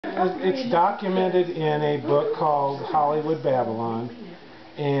It's documented in a book called Hollywood Babylon,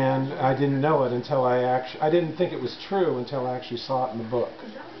 and I didn't know it until I didn't think it was true until I actually saw it in the book.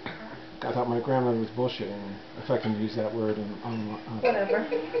 I thought my grandmother was bullshitting, if I can use that word. Whatever.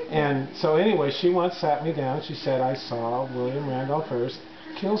 And so anyway, she once sat me down. She said, I saw William Randolph Hearst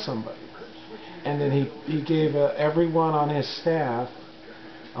kill somebody. And then he gave everyone on his staff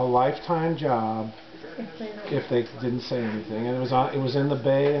a lifetime job if they didn't say anything. And it was in the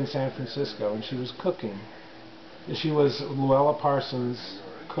Bay in San Francisco, and she was cooking. And she was Luella Parsons'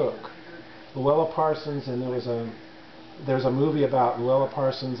 cook. Luella Parsons, and there's a movie about Luella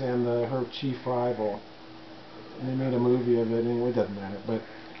Parsons and her chief rival. And they made a movie of it. Anyway, it doesn't matter. But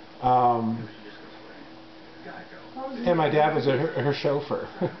and my dad was her chauffeur,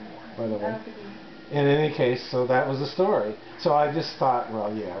 by the way. In any case, so that was the story. So I just thought,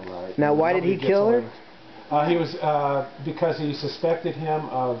 well, yeah, right. Now, why did he kill her? He was because he suspected him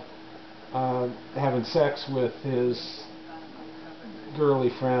of having sex with his girly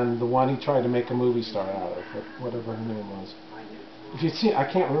friend, the one he tried to make a movie star out of, whatever her name was. If you see, I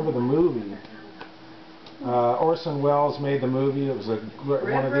can't remember the movie. Orson Welles made the movie. It was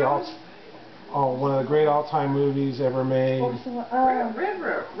one of the great all-time movies ever made. Red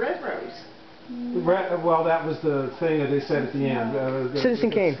Rose. Well, that was the thing that they said at the end.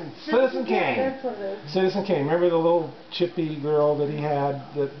 Citizen Kane. Citizen Kane. That's what it is. Citizen Kane. Remember the little chippy girl that he had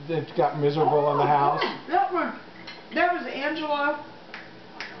that got miserable in the house? That was Angela.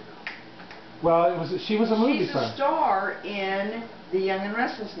 Well, she was a movie star. She's a star in The Young and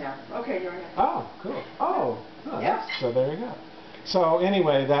Restless now. Okay, you're right. Oh, cool. Oh, yeah. So there you go. So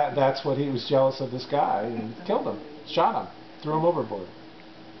anyway, that's what he was jealous of this guy and killed him, shot him, threw him overboard.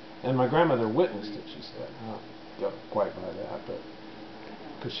 And my grandmother witnessed it, she said. I don't go quite by that, but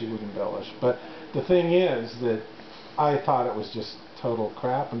because she would embellish. But the thing is that I thought it was just total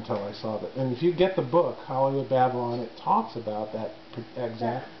crap until I saw that. And if you get the book, Hollywood Babylon, it talks about that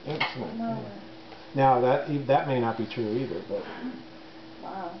exact incident. No. Yeah. Now, that may not be true either, but...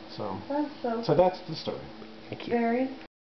 Wow. So That's that's the story. Thank you. very